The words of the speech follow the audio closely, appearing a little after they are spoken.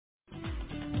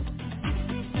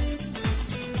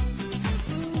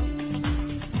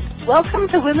Welcome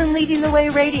to Women Leading the Way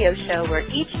radio show, where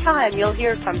each time you'll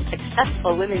hear from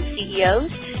successful women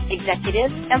CEOs,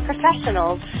 executives, and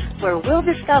professionals, where we'll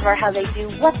discover how they do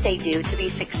what they do to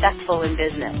be successful in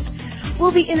business.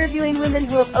 We'll be interviewing women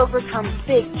who have overcome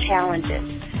big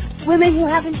challenges, women who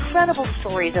have incredible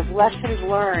stories of lessons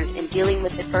learned in dealing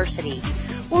with adversity.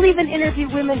 We'll even interview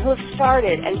women who have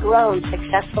started and grown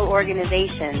successful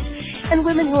organizations, and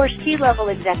women who are C-level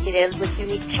executives with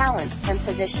unique talents and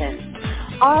positions.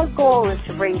 Our goal is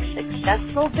to bring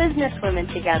successful business women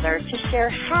together to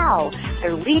share how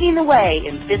they're leading the way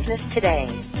in business today.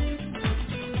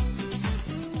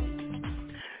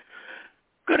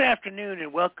 Good afternoon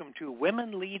and welcome to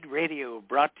Women Lead Radio,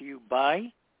 brought to you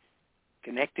by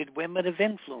Connected Women of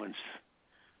Influence.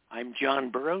 I'm John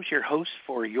Burroughs, your host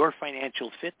for Your Financial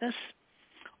Fitness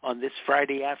on this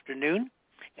Friday afternoon.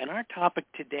 And our topic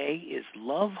today is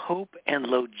love, hope, and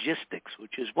logistics,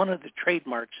 which is one of the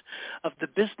trademarks of the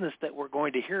business that we're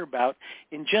going to hear about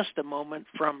in just a moment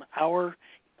from our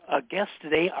guest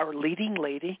today, our leading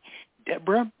lady,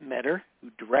 Deborah Metter,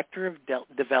 Director of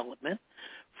Development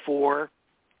for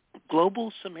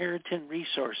Global Samaritan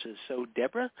Resources. So,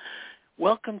 Deborah,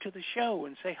 welcome to the show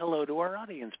and say hello to our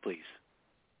audience, please.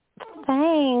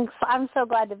 Thanks. I'm so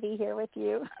glad to be here with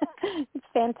you. It's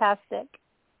fantastic.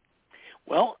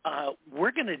 Well,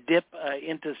 we're going to dip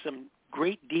into some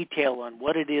great detail on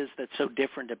what it is that's so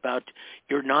different about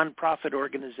your nonprofit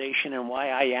organization and why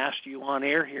I asked you on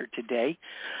air here today.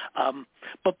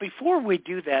 But before we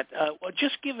do that,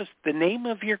 just give us the name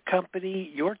of your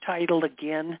company, your title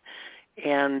again,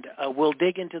 and we'll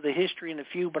dig into the history in a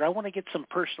few, but I want to get some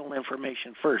personal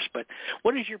information first. But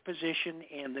what is your position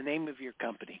and the name of your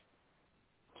company?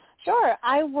 Sure.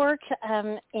 I work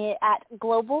at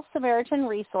Global Samaritan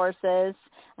Resources.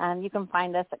 You can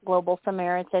find us at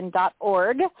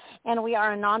globalsamaritan.org, and we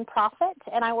are a nonprofit,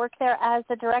 and I work there as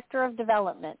the Director of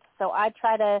Development. So I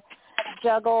try to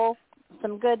juggle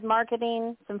some good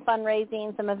marketing, some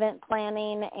fundraising, some event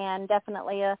planning, and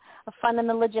definitely a fun in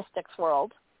the logistics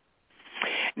world.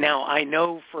 Now, I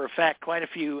know for a fact quite a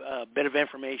few bit of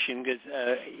information because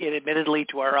admittedly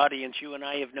to our audience, you and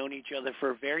I have known each other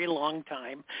for a very long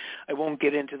time. I won't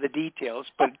get into the details,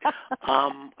 but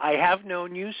I have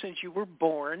known you since you were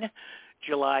born,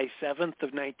 July 7th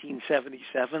of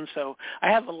 1977, so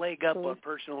I have a leg up on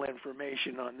personal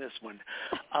information on this one.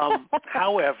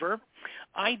 However,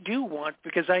 I do want,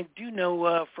 because I do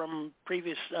know from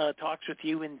previous talks with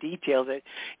you in detail that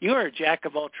you are a jack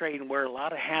of all trades and wear a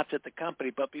lot of hats at the company,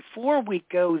 but before we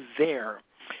go there,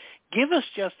 give us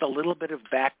just a little bit of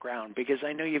background, because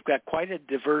I know you've got quite a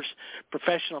diverse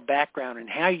professional background and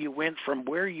how you went from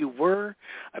where you were,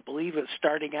 I believe it's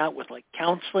starting out with like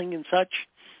counseling and such,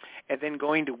 and then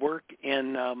going to work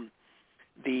in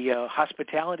the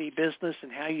hospitality business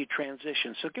and how you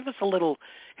transition. So give us a little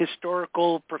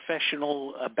historical,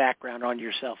 professional background on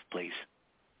yourself, please.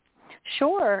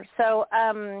 Sure. So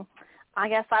I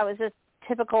guess I was a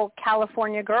typical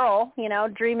California girl,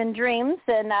 dreaming dreams,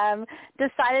 and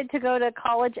decided to go to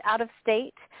college out of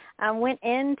state. Went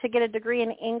in to get a degree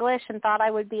in English and thought I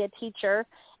would be a teacher,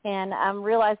 and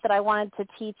realized that I wanted to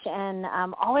teach and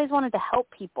always wanted to help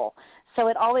people. So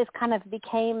it always kind of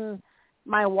became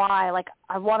my why, like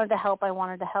I wanted to help.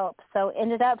 So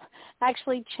ended up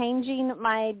actually changing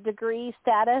my degree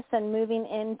status and moving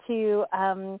into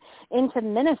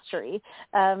ministry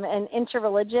and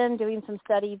interreligion, doing some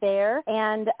study there,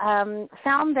 and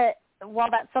found that while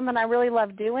that's something I really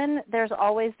love doing, there's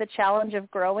always the challenge of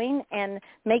growing and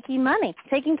making money,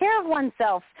 taking care of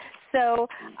oneself. So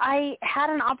I had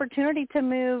an opportunity to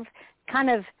move kind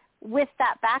of with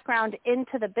that background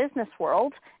into the business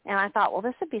world, and I thought, well,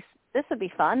 this would be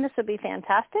fun. This would be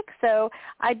fantastic. So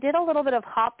I did a little bit of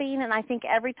hopping, and I think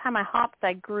every time I hopped,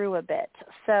 I grew a bit.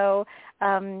 So,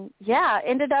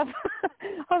 ended up,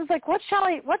 I was like, what shall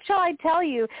I tell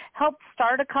you? Helped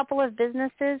start a couple of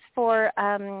businesses for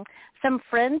some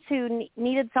friends who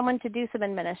needed someone to do some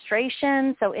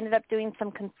administration. So ended up doing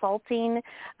some consulting,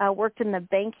 worked in the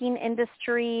banking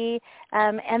industry,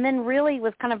 and then really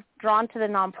was kind of drawn to the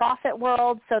nonprofit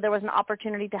world. So there was an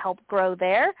opportunity to help grow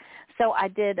there. So I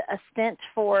did a stint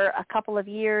for a couple of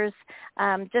years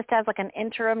just as like an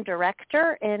interim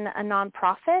director in a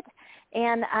nonprofit.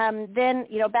 And then,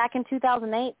 back in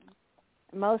 2008,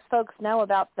 most folks know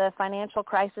about the financial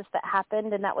crisis that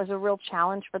happened, and that was a real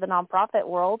challenge for the nonprofit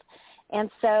world. And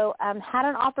so had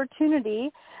an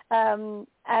opportunity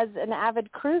as an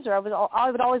avid cruiser. I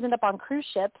would always end up on cruise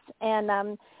ships,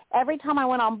 and every time I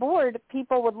went on board,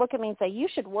 people would look at me and say, you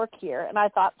should work here. And I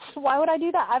thought, why would I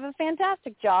do that? I have a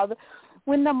fantastic job.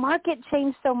 When the market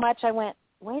changed so much, I went,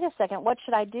 wait a second, what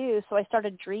should I do? So I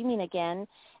started dreaming again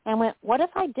and went, what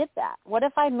if I did that? What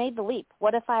if I made the leap?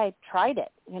 What if I tried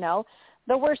it?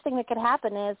 The worst thing that could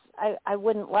happen is I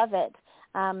wouldn't love it.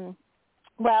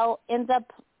 Ends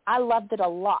up I loved it a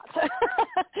lot.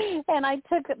 And I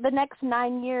took the next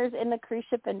 9 years in the cruise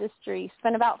ship industry,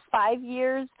 spent about 5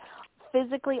 years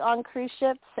physically on cruise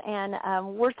ships and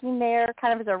working there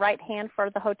kind of as a right hand for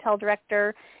the hotel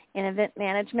director in event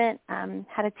management.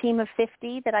 Had a team of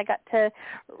 50 that I got to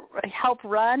help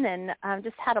run and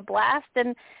just had a blast.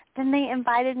 And then they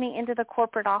invited me into the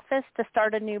corporate office to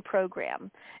start a new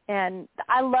program. And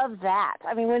I love that.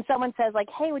 I mean, when someone says like,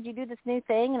 hey, would you do this new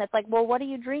thing? And it's like, well, what are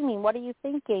you dreaming? What are you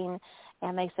thinking?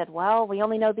 And they said, well, we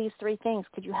only know these 3 things.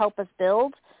 Could you help us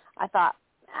build? I thought,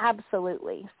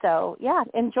 absolutely. So yeah,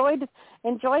 enjoyed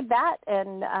that,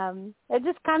 and it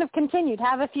just kind of continued.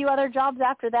 Have a few other jobs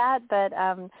after that, but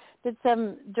did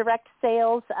some direct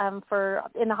sales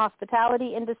in the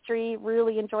hospitality industry.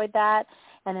 Really enjoyed that,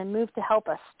 and then moved to help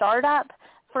a startup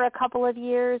for a couple of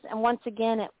years. And once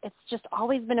again, it's just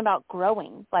always been about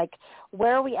growing. Like,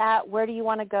 where are we at? Where do you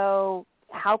want to go?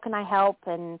 How can I help?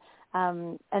 And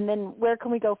then where can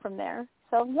we go from there?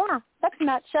 So yeah, that's a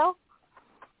nutshell.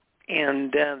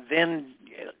 And then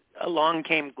along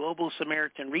came Global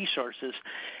Samaritan Resources.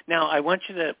 Now, I want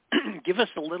you to give us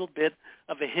a little bit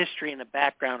of a history and a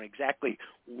background exactly.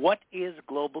 What is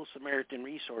Global Samaritan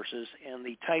Resources? And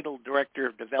the title Director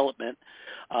of Development,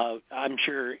 I'm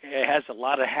sure it has a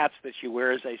lot of hats that you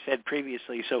wear, as I said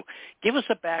previously. So give us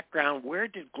a background. Where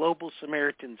did Global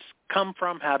Samaritans come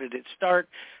from? How did it start?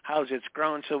 How's it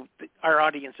grown? So our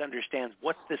audience understands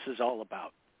what this is all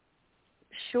about.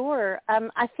 Sure.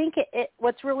 I think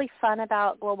what's really fun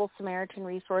about Global Samaritan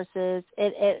Resources,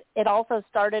 it also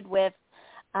started with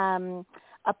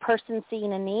a person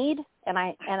seeing a need and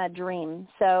a dream.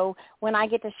 So when I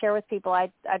get to share with people, I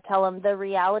tell them the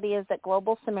reality is that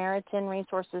Global Samaritan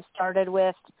Resources started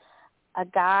with a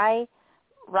guy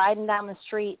riding down the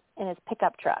street in his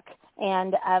pickup truck.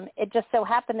 And it just so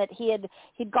happened that he'd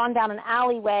gone down an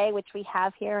alleyway, which we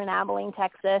have here in Abilene,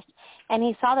 Texas, and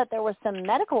he saw that there was some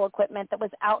medical equipment that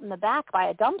was out in the back by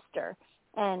a dumpster.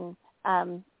 And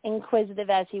inquisitive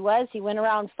as he was, he went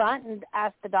around front and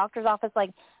asked the doctor's office,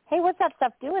 like, hey, what's that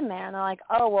stuff doing there? And they're like,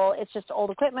 oh, well, it's just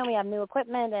old equipment. We have new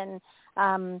equipment,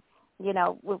 and,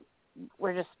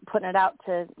 we're just putting it out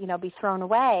to, be thrown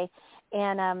away.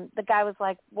 And the guy was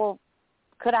like, well,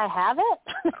 could I have it?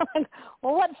 I'm like,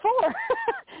 well, what for?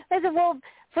 They said, well,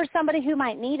 for somebody who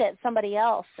might need it, somebody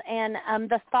else. And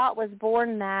the thought was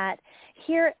born that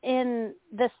here in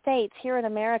the States, here in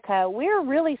America, we're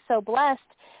really so blessed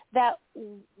that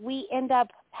we end up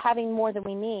having more than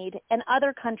we need, and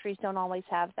other countries don't always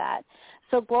have that.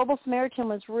 So Global Samaritan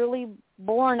was really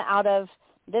born out of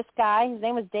this guy. His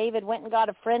name was David, went and got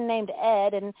a friend named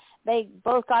Ed, and they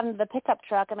both got into the pickup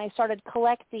truck, and they started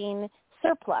collecting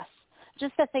surplus,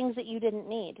 just the things that you didn't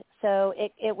need. So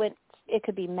it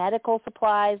could be medical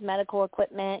supplies, medical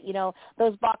equipment,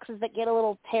 those boxes that get a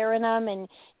little tear in them and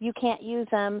you can't use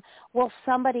them. Well,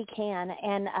 somebody can.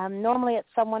 And normally it's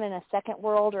someone in a second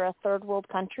world or a third world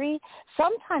country.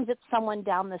 Sometimes it's someone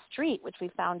down the street, which we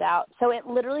found out. So it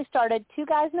literally started 2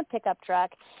 guys in a pickup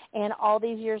truck, and all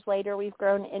these years later we've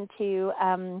grown into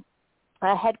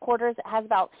headquarters. It has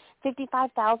about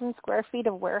 55,000 square feet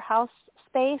of warehouse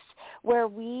space where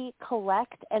we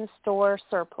collect and store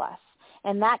surplus.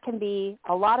 And that can be,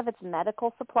 a lot of it's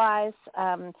medical supplies,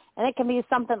 and it can be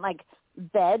something like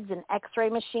beds and x-ray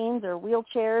machines or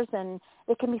wheelchairs, and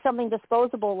it can be something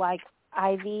disposable like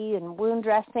IV and wound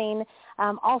dressing,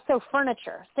 also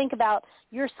furniture. Think about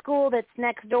your school that's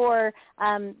next door.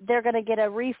 They're going to get a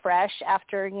refresh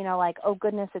after, oh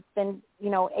goodness, it's been,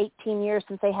 18 years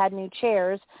since they had new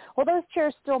chairs. Well, those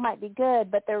chairs still might be good,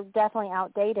 but they're definitely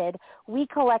outdated. We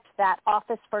collect that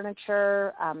office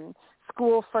furniture,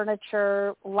 school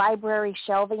furniture, library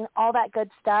shelving, all that good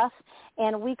stuff,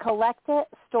 and we collect it,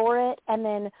 store it, and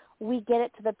then we get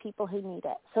it to the people who need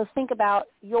it. So think about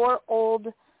your old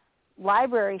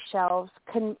library shelves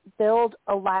can build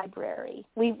a library.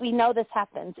 We know this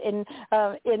happens in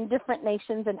different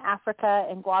nations in Africa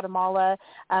and Guatemala.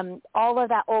 All of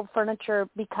that old furniture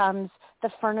becomes the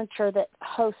furniture that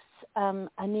hosts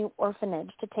a new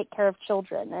orphanage to take care of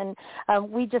children. And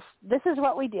this is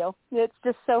what we do. It's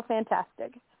just so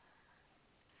fantastic.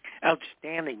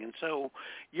 Outstanding. And so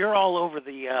you're all over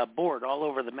the board, all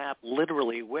over the map,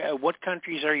 literally. What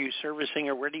countries are you servicing,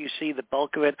 or where do you see the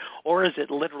bulk of it, or is it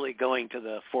literally going to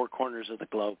the 4 corners of the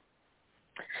globe?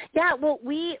 Yeah, well,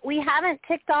 we haven't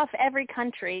ticked off every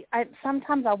country.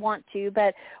 Sometimes I want to,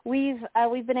 but we've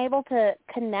been able to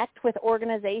connect with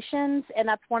organizations, and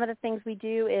that's one of the things we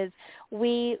do is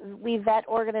we vet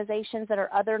organizations that are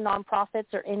other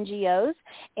nonprofits or NGOs,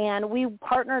 and we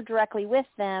partner directly with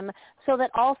them so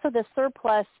that also the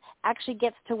surplus actually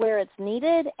gets to where it's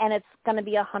needed and it's going to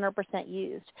be 100%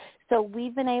 used. So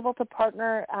we've been able to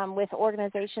partner with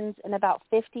organizations in about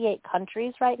 58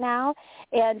 countries right now.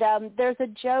 And there's a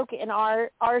joke in our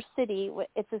city.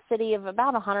 It's a city of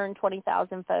about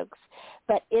 120,000 folks.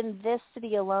 But in this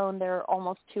city alone, there are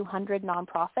almost 200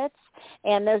 nonprofits.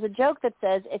 And there's a joke that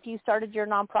says if you started your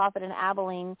nonprofit in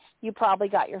Abilene, you probably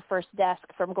got your first desk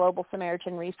from Global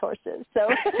Samaritan Resources. So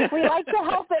we like to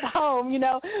help at home,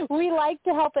 We like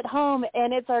to help at home.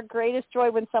 And it's our greatest joy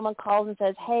when someone calls and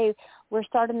says, hey, we're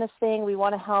starting this thing. We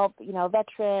want to help,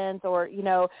 veterans, or,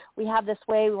 we have this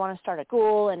way. We want to start a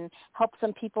school and help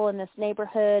some people in this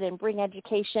neighborhood and bring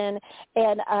education.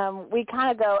 And we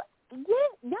kind of go, yeah,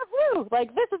 yahoo,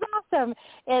 like this is awesome.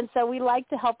 And so we like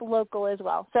to help local as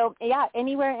well. So, yeah,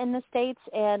 anywhere in the States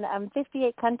and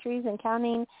 58 countries and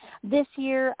counting. This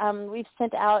year we've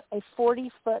sent out a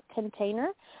 40-foot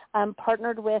container,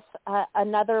 partnered with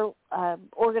another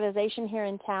organization here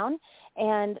in town,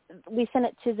 and we sent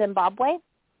it to Zimbabwe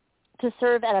to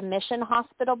serve at a mission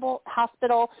hospital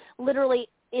literally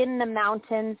in the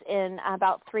mountains in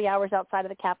about 3 hours outside of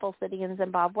the capital city in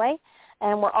Zimbabwe.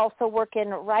 And we're also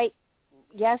working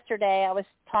yesterday I was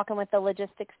talking with the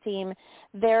logistics team.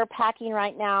 They're packing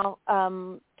right now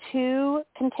 2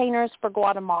 containers for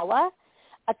Guatemala,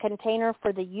 a container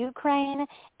for the Ukraine,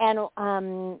 and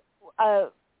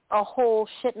a whole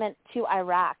shipment to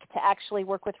Iraq to actually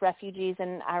work with refugees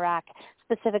in Iraq,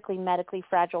 specifically medically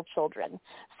fragile children.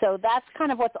 So that's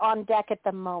kind of what's on deck at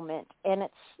the moment, and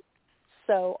it's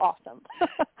so awesome.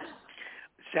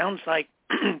 Sounds like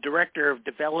Director of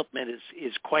Development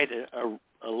is quite a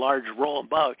large role.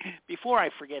 But before I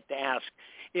forget to ask,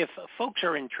 if folks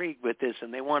are intrigued with this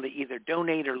and they want to either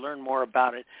donate or learn more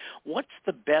about it, what's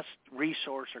the best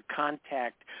resource or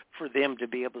contact for them to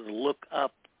be able to look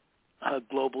up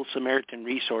Global Samaritan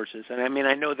Resources? And I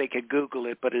know they could Google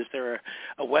it, but is there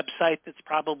a website that's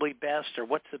probably best, or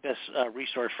what's the best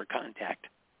resource for contact?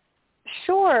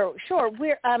 Sure.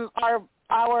 We're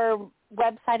our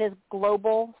website is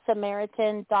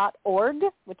globalsamaritan.org,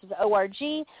 which is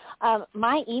O-R-G.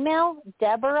 My email,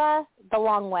 Deborah, the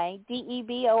long way,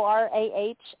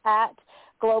 DEBORAH at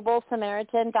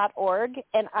globalsamaritan.org,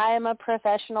 and I am a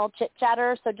professional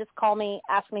chit-chatter, so just call me,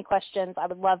 ask me questions. I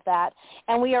would love that.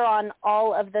 And we are on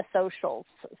all of the socials.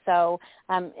 So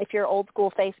if you're old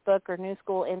school Facebook or new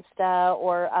school Insta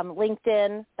or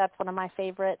LinkedIn, that's one of my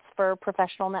favorites for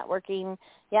professional networking.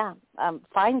 Yeah,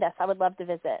 find us. I would love to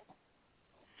visit.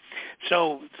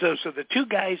 So the 2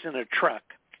 guys in a truck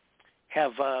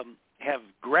have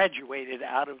graduated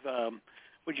out of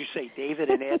would you say David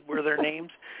and Ed were their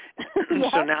names? Yeah.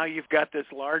 So now you've got this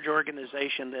large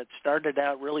organization that started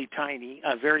out really tiny,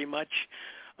 very much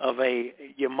of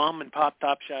your mom and pop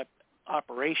top shop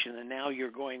operation, and now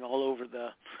you're going all over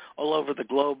the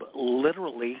globe,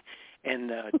 literally,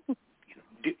 and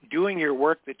doing your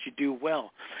work that you do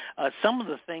well. Some of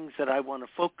the things that I want to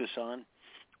focus on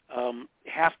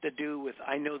have to do with,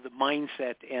 I know, the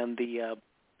mindset and the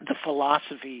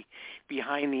philosophy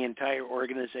behind the entire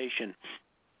organization.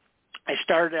 I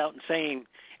started out in saying,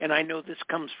 and I know this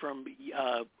comes from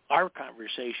our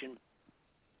conversation,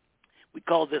 we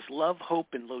call this love, hope,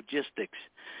 and logistics.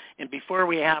 And before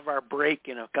we have our break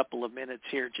in a couple of minutes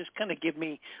here, just kind of give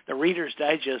me the Reader's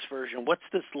Digest version. What's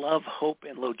this love, hope,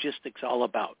 and logistics all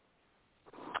about?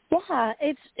 Yeah,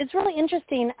 it's really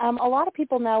interesting. A lot of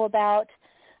people know about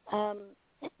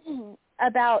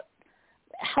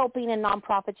helping in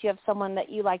nonprofits. You have someone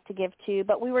that you like to give to,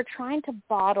 but we were trying to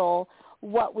bottle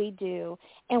what we do.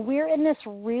 And we're in this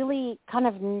really kind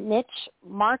of niche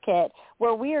market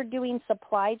where we are doing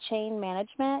supply chain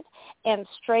management and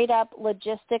straight up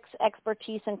logistics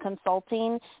expertise and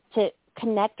consulting to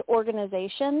connect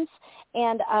organizations.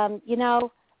 And,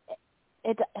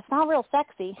 it's not real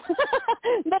sexy,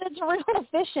 but it's real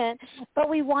efficient. But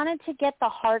we wanted to get the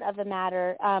heart of the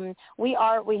matter. We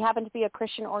happen to be a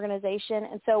Christian organization,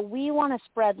 and so we want to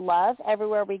spread love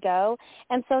everywhere we go.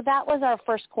 And so that was our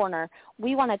first corner.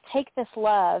 We want to take this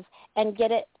love and get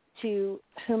it to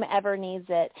whomever needs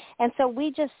it. And so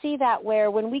we just see that where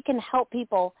when we can help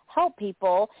people,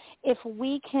 if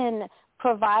we can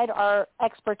provide our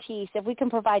expertise, if we can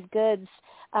provide goods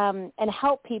and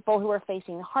help people who are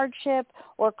facing hardship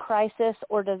or crisis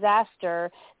or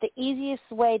disaster, the easiest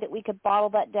way that we could bottle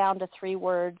that down to 3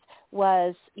 words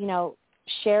was,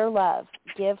 share love,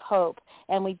 give hope,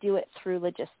 and we do it through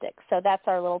logistics. So that's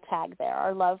our little tag there,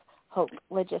 our Love, Hope,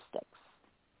 Logistics.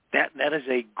 That is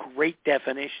a great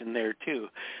definition there, too.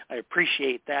 I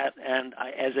appreciate that, and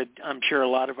I'm sure a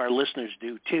lot of our listeners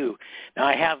do, too. Now,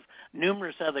 I have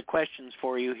numerous other questions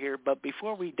for you here, but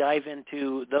before we dive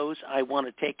into those, I want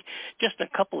to take just a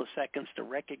couple of seconds to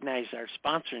recognize our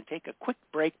sponsor and take a quick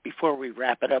break before we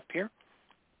wrap it up here.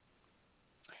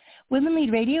 Women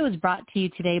Lead Radio is brought to you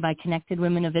today by Connected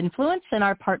Women of Influence and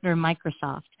our partner,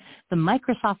 Microsoft. The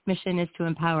Microsoft mission is to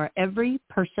empower every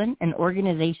person and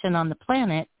organization on the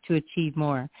planet to achieve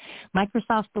more.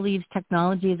 Microsoft believes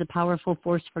technology is a powerful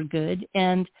force for good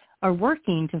and are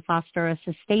working to foster a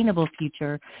sustainable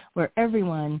future where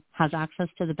everyone has access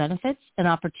to the benefits and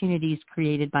opportunities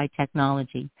created by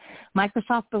technology.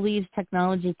 Microsoft believes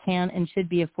technology can and should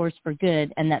be a force for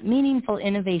good, and that meaningful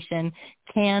innovation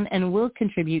can and will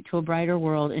contribute to a brighter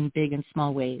world in big and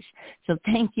small ways. So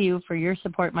thank you for your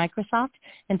support, Microsoft,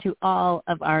 and to all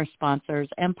of our sponsors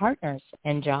and partners.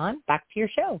 And John, back to your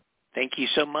show. Thank you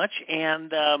so much.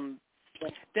 And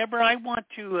Deborah, I want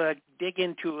to dig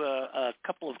into a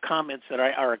couple of comments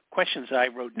or questions that I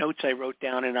wrote, notes I wrote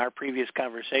down in our previous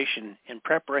conversation in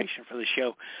preparation for the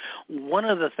show. One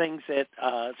of the things that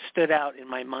stood out in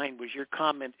my mind was your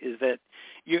comment is that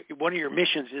one of your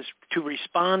missions is to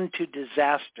respond to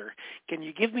disaster. Can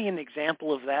you give me an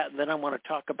example of that? And then I want to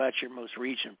talk about your most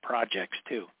recent projects,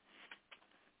 too.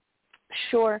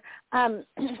 Sure.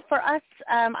 For us,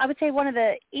 I would say one of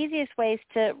the easiest ways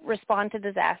to respond to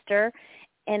disaster,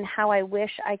 and how I wish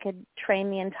I could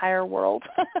train the entire world,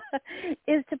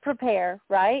 is to prepare,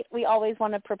 right? We always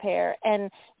want to prepare. And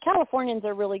Californians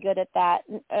are really good at that,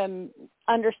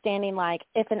 understanding, like,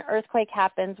 if an earthquake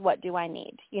happens, what do I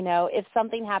need? You know, if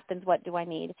something happens, what do I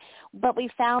need? But we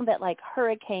found that, like,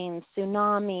 hurricanes,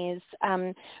 tsunamis,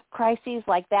 crises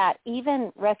like that,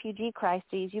 even refugee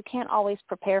crises, you can't always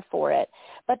prepare for it.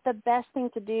 But the best thing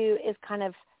to do is kind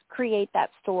of create that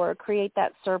store, create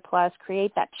that surplus,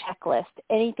 create that checklist,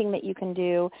 anything that you can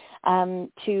do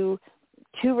to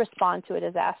respond to a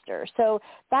disaster. So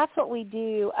that's what we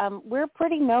do. We're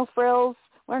pretty no frills.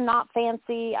 We're not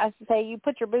fancy. I say you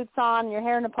put your boots on, your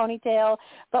hair in a ponytail,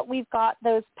 but we've got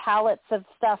those pallets of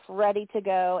stuff ready to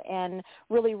go and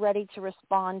really ready to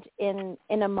respond in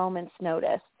a moment's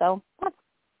notice. So that's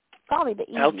probably the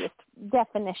easiest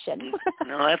definition.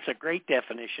 No, that's a great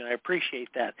definition. I appreciate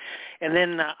that. And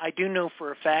then I do know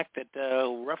for a fact that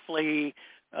roughly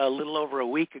a little over a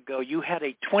week ago, you had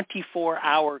a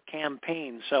 24-hour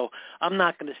campaign. So I'm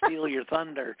not going to steal your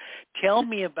thunder. Tell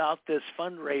me about this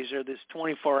fundraiser, this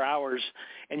 24 hours,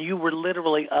 and you were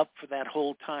literally up for that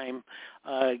whole time.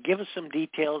 Give us some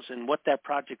details and what that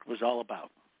project was all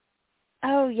about.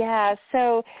 Oh, yeah.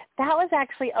 So that was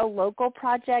actually a local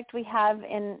project we have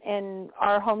in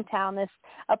our hometown,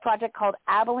 a project called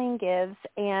Abilene Gives,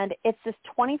 and it's this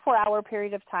 24-hour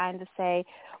period of time to say,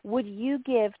 would you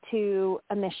give to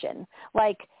a mission?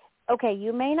 Like, okay,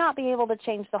 you may not be able to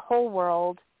change the whole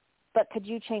world, but could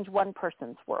you change one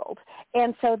person's world?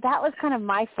 And so that was kind of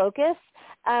my focus.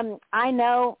 I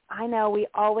know we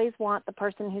always want the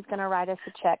person who's going to write us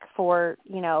a check for,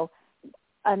 you know,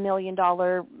 $1 million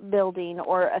building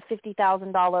or a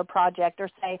 $50,000 project, or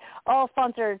say, oh, I'll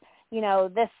sponsor, you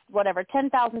know, this, whatever,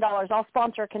 $10,000, I'll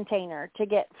sponsor a container to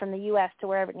get from the U.S. to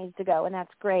wherever it needs to go, and that's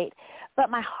great.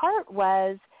 But my heart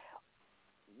was,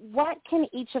 what can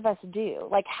each of us do?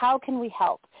 Like, how can we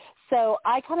help? So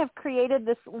I kind of created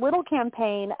this little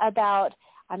campaign about,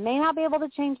 I may not be able to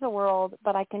change the world,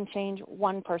 but I can change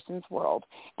one person's world.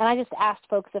 And I just asked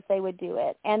folks if they would do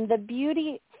it. And the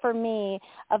beauty for me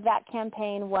of that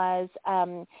campaign was,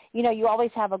 you know, you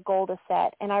always have a goal to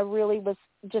set. And I really was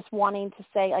just wanting to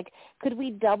say, like, could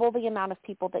we double the amount of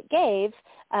people that gave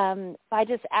by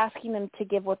just asking them to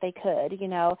give what they could, you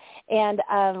know? And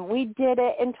we did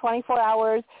it in 24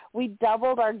 hours. We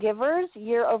doubled our givers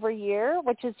year over year,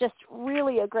 which is just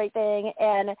really a great thing.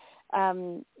 And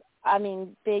I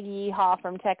mean, big yeehaw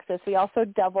from Texas. We also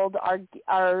doubled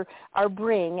our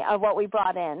bring of what we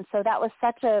brought in. So that was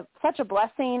such a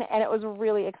blessing, and it was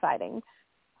really exciting.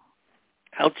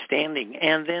 Outstanding.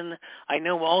 And then I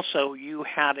know also you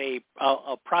had a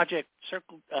project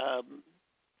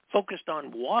focused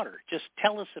on water. Just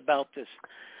tell us about this,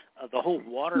 the whole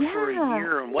water for a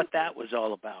year and what that was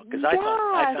all about, because I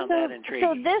found that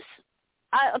intriguing.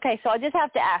 So I just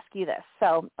have to ask you this.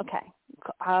 So, okay,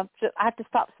 I have to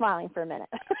stop smiling for a minute.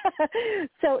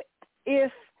 So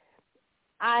if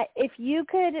you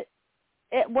could,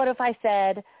 what if I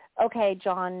said, okay,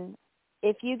 John,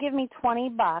 if you give me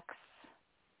 $20,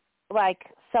 like,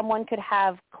 someone could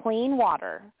have clean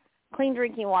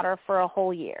drinking water for a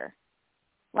whole year.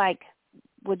 Like,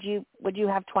 would you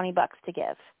have $20 to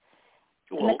give?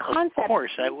 Well, of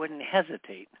course, I wouldn't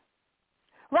hesitate.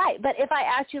 Right, but if I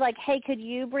asked you, like, hey, could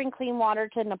you bring clean water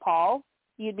to Nepal?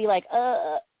 You'd be like,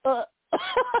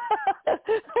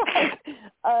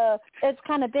 it's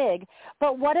kind of big.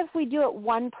 But what if we do it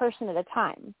one person at a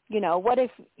time? What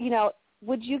if,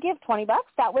 would you give $20?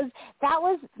 That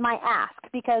was my ask,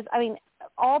 because, I mean,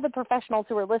 all the professionals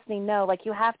who are listening know, like,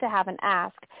 you have to have an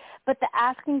ask. But the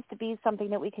ask needs to be something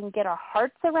that we can get our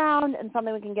hearts around and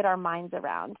something we can get our minds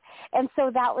around. And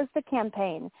so that was the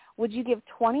campaign. Would you give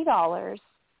 $20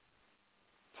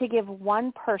 to give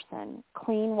one person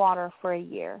clean water for a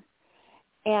year?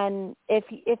 And if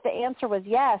the answer was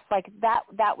yes, like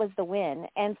that was the win.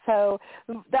 And so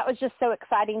that was just so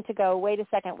exciting to go, wait a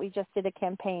second, we just did a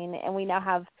campaign and we now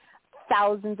have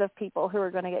thousands of people who are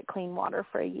going to get clean water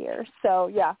for a year. So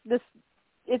yeah,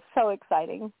 it's so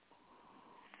exciting.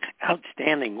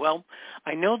 Outstanding. Well,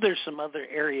 I know there's some other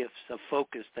areas of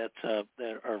focus that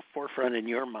are forefront in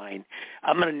your mind.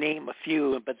 I'm going to name a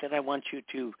few, but then I want you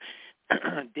to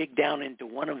dig down into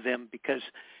one of them, because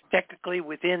technically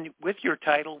with your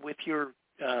title, with your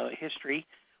history,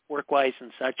 work-wise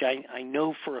and such, I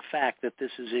know for a fact that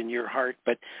this is in your heart,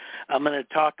 but I'm going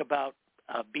to talk about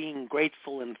being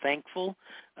grateful and thankful,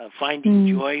 finding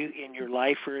joy in your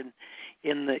life or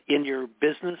in your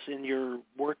business, in your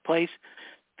workplace.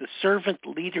 The servant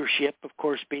leadership, of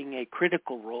course, being a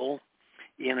critical role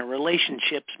in a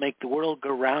relationships, make the world go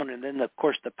round, and then, of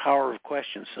course, the power of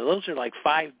questions. So those are like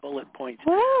 5 bullet points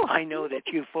I know that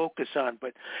you focus on.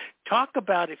 But talk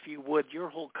about, if you would, your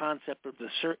whole concept of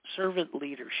the servant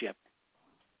leadership.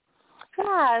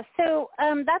 Yeah, so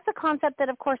that's a concept that,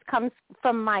 of course, comes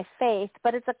from my faith,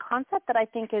 but it's a concept that I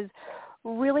think is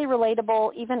really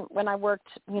relatable even when I worked,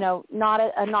 not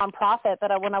a nonprofit,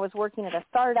 but when I was working at a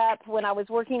startup, when I was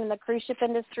working in the cruise ship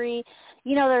industry.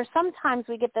 There's sometimes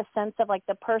we get the sense of like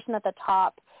the person at the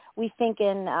top, we think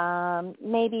in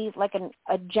maybe like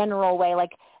a general way,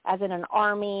 like as in an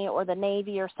army or the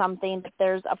Navy or something, that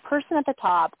there's a person at the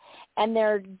top and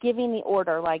they're giving the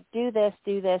order, like do this,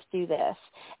 do this, do this.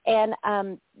 And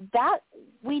that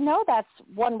we know that's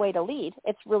one way to lead.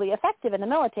 It's really effective in the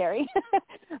military.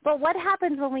 But what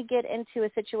happens when we get into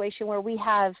a situation where we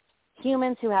have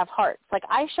humans who have hearts? Like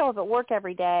I show up at work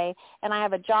every day and I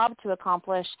have a job to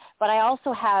accomplish, but I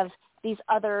also have these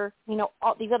other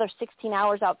 16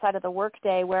 hours outside of the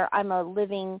workday where I'm a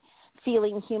living,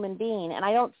 feeling human being, and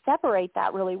I don't separate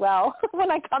that really well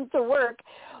when I come to work.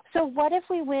 So what if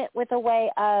we went with a way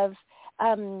of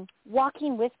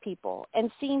walking with people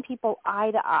and seeing people eye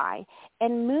to eye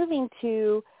and moving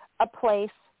to a place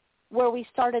where we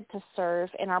started to serve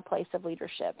in our place of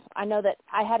leadership? I know that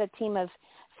I had a team of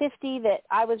 50 that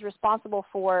I was responsible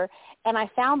for, and I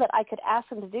found that I could ask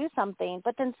them to do something,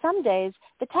 but then some days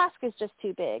the task is just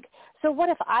too big. So what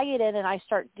if I get in and I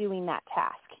start doing that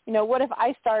task? What if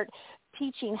I start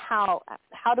teaching how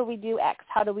do we do X,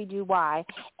 how do we do Y,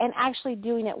 and actually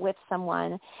doing it with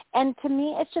someone? And to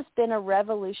me, it's just been a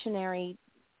revolutionary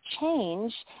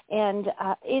change and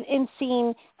in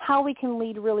seeing how we can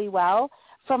lead really well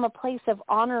from a place of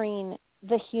honoring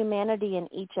the humanity in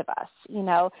each of us,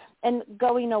 and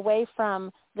going away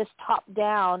from this top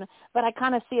down, but I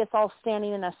kind of see us all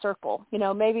standing in a circle,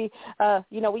 maybe,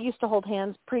 we used to hold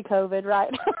hands pre-COVID,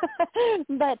 right?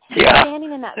 But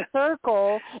standing in that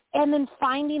circle and then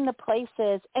finding the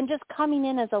places and just coming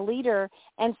in as a leader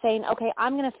and saying, okay,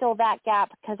 I'm going to fill that gap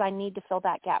because I need to fill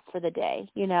that gap for the day,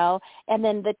 and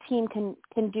then the team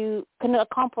can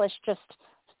accomplish just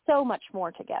so much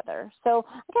more together. So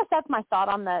I guess that's my thought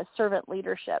on the servant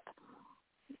leadership.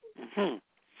 Mm-hmm.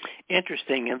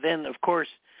 Interesting. And then, of course,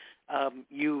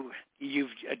 you've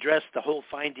addressed the whole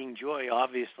finding joy,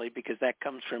 obviously, because that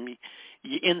comes from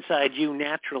inside you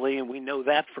naturally, and we know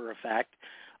that for a fact.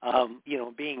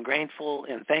 Being grateful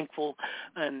and thankful.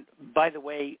 And by the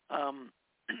way,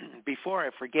 before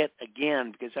I forget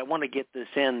again, because I want to get this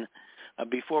in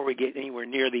before we get anywhere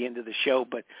near the end of the show,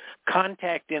 but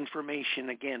contact information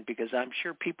again, because I'm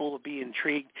sure people will be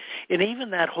intrigued. And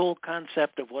even that whole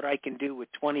concept of what I can do with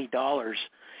 $20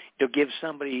 to give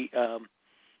somebody,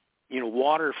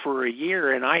 water for a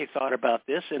year. And I thought about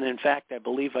this, and in fact, I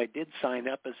believe I did sign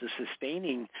up as a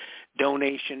sustaining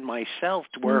donation myself,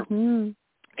 to where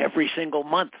every single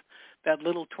month that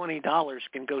little $20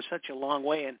 can go such a long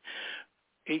way. And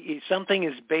something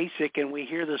as basic, and we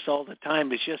hear this all the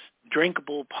time, is just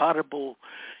drinkable, potable,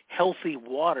 healthy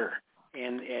water,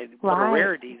 and what a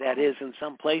rarity that is in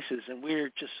some places. And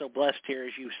we're just so blessed here,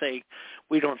 as you say,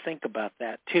 we don't think about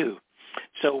that too.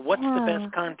 So what's the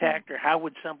best contact, or how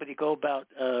would somebody go about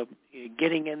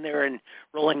getting in there and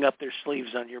rolling up their sleeves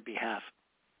on your behalf?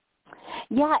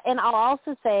 Yeah, and I'll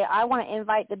also say I want to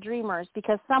invite the dreamers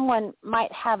because someone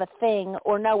might have a thing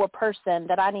or know a person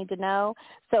that I need to know.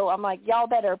 So I'm like, y'all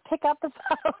better pick up the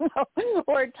phone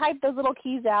or type those little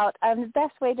keys out. The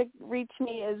best way to reach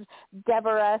me is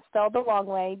Deborah, spelled the long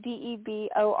way,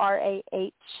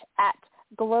 DEBORAH, at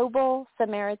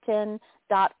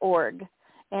globalsamaritan.org.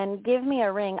 And give me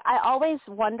a ring. I always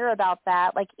wonder about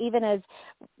that, like even as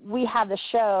we have the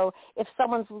show, if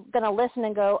someone's going to listen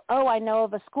and go, oh, I know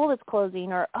of a school that's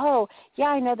closing, or, oh, yeah,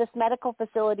 I know this medical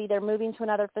facility, they're moving to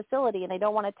another facility, and they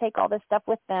don't want to take all this stuff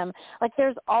with them. Like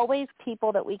there's always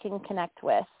people that we can connect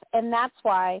with. And that's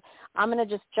why I'm going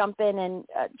to just jump in. And,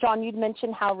 John, you'd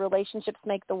mentioned how relationships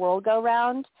make the world go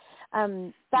round.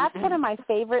 That's one of my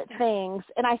favorite things.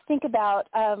 And I think about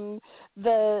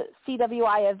the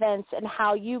CWI events and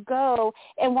how you go,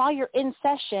 and while you're in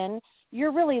session,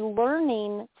 you're really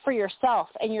learning for yourself.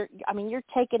 And you're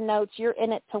taking notes, you're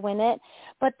in it to win it.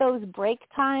 But those break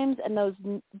times and those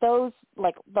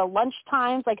like the lunch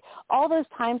times, like all those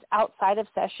times outside of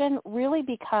session really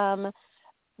become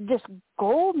this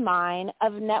gold mine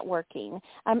of networking,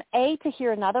 to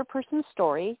hear another person's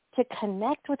story, to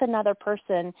connect with another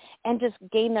person and just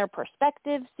gain their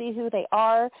perspective, see who they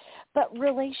are. But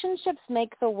relationships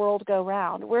make the world go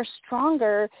round. We're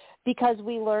stronger because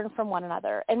we learn from one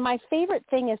another. And my favorite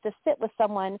thing is to sit with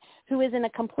someone who is in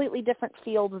a completely different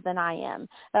field than I am,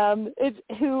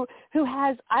 who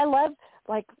has, I love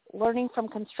like learning from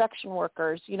construction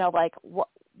workers, like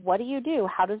what do you do?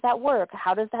 How does that work?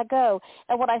 How does that go?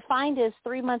 And what I find is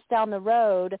 3 months down the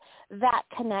road, that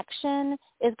connection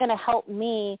is going to help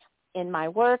me in my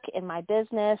work, in my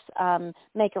business,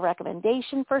 make a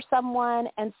recommendation for someone.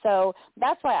 And so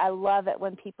that's why I love it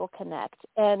when people connect.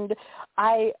 And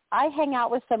I hang out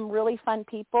with some really fun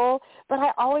people, but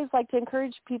I always like to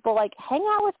encourage people, like, hang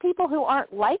out with people who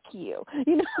aren't like you.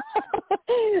 In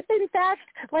fact,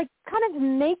 like kind of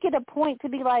make it a point to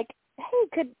be like, hey,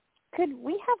 could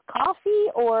we have coffee?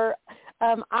 Or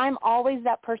I'm always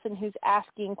that person who's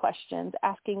asking questions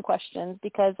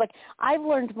because like I've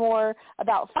learned more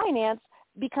about finance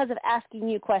because of asking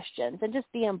you questions and just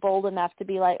being bold enough to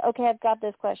be like, okay, I've got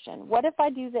this question. What if I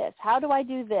do this? How do I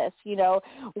do this?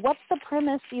 What's the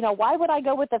premise? Why would I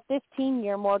go with a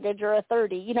 15-year mortgage or a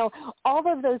 30?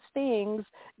 All of those things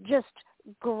just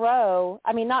grow.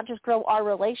 I mean, not just grow our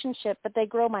relationship, but they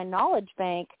grow my knowledge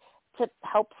bank to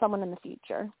help someone in the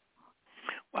future.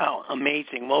 Wow,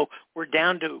 amazing. Well, we're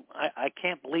down to, I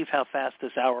can't believe how fast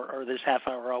this hour or this half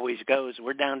hour always goes.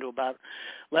 We're down to about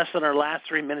less than our last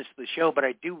 3 minutes of the show, but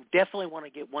I do definitely want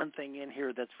to get one thing in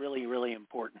here that's really, really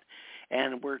important.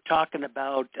 And we're talking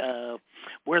about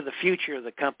where the future of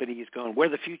the company is going, where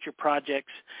the future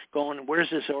project's going, where's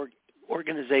this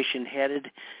organization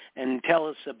headed, and tell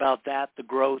us about that, the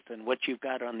growth, and what you've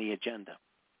got on the agenda.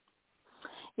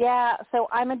 Yeah, so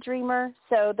I'm a dreamer.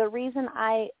 So the reason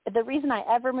I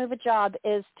ever move a job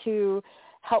is to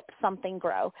help something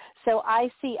grow. So I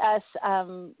see us,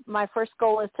 my first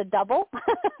goal is to double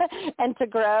and to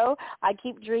grow. I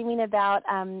keep dreaming about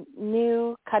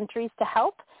new countries to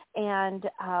help. And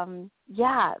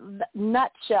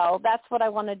nutshell, that's what I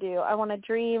want to do. I want to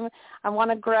dream. I want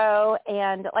to grow.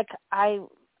 And like I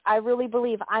really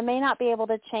believe I may not be able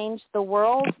to change the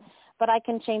world, but I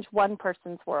can change one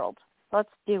person's world. Let's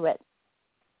do it.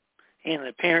 And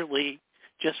apparently,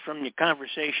 just from the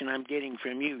conversation I'm getting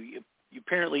from you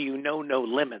apparently know no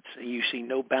limits. You see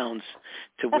no bounds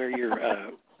to where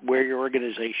your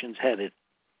organization's headed.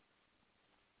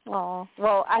 Oh,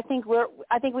 well, I think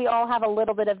we all have a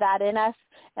little bit of that in us,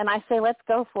 and I say let's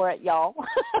go for it, y'all.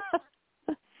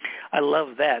 I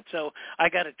love that. So I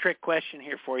got a trick question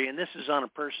here for you, and this is on a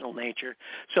personal nature.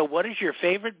 So what is your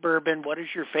favorite bourbon? What is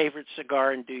your favorite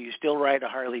cigar? And do you still ride a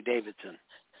Harley Davidson?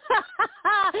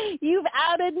 You've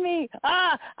outed me.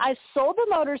 I sold the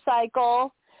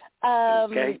motorcycle.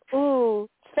 Okay. Ooh,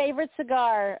 favorite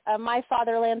cigar, my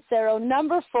Father Lancero,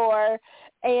 number 4,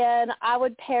 and I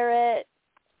would pair it.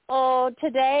 Oh,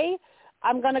 today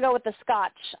I'm going to go with the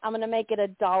Scotch. I'm going to make it a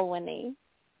Dalwhinnie.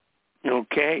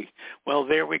 Okay. Well,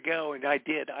 there we go. And I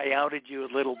outed you a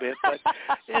little bit, but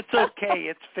it's okay.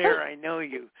 It's fair. I know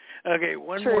you. Okay,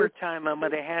 one True. more time I'm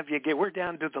going to have you get, we're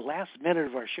down to the last minute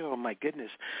of our show. Oh, my goodness.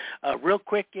 Real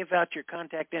quick, give out your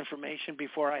contact information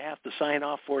before I have to sign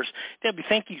off for us. Debbie,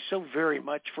 thank you so very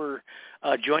much for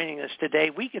joining us today.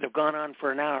 We could have gone on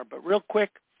for an hour, but real quick,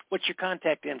 what's your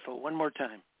contact info? One more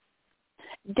time.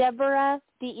 Deborah,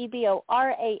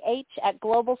 DEBORAH, at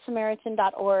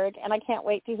globalsamaritan.org, and I can't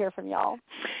wait to hear from y'all.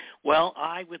 Well,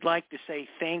 I would like to say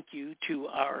thank you to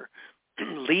our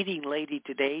leading lady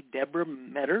today, Deborah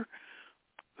Metter,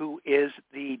 who is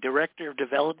the Director of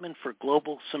Development for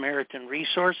Global Samaritan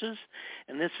Resources.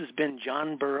 And this has been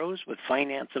John Burroughs with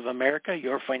Finance of America,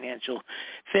 your financial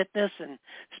fitness. And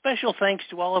special thanks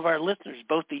to all of our listeners,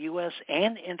 both the U.S.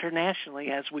 and internationally,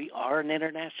 as we are an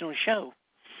international show.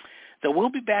 So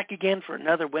we'll be back again for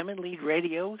another Women Lead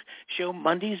Radio show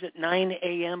Mondays at 9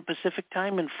 a.m. Pacific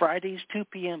Time and Fridays 2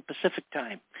 p.m. Pacific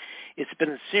Time. It's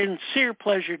been a sincere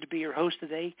pleasure to be your host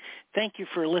today. Thank you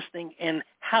for listening, and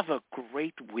have a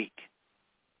great week.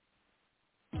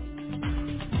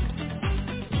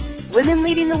 Women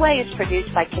Leading the Way is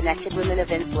produced by Connected Women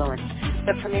of Influence,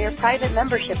 the premier private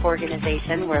membership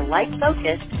organization where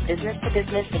like-focused,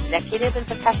 business-to-business executive and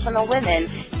professional women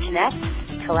connect,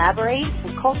 collaborate,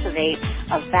 and cultivate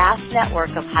a vast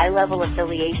network of high-level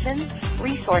affiliations,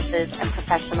 resources, and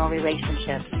professional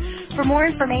relationships. For more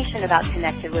information about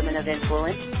Connected Women of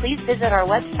Influence, please visit our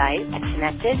website at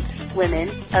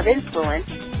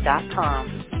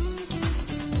connectedwomenofinfluence.com.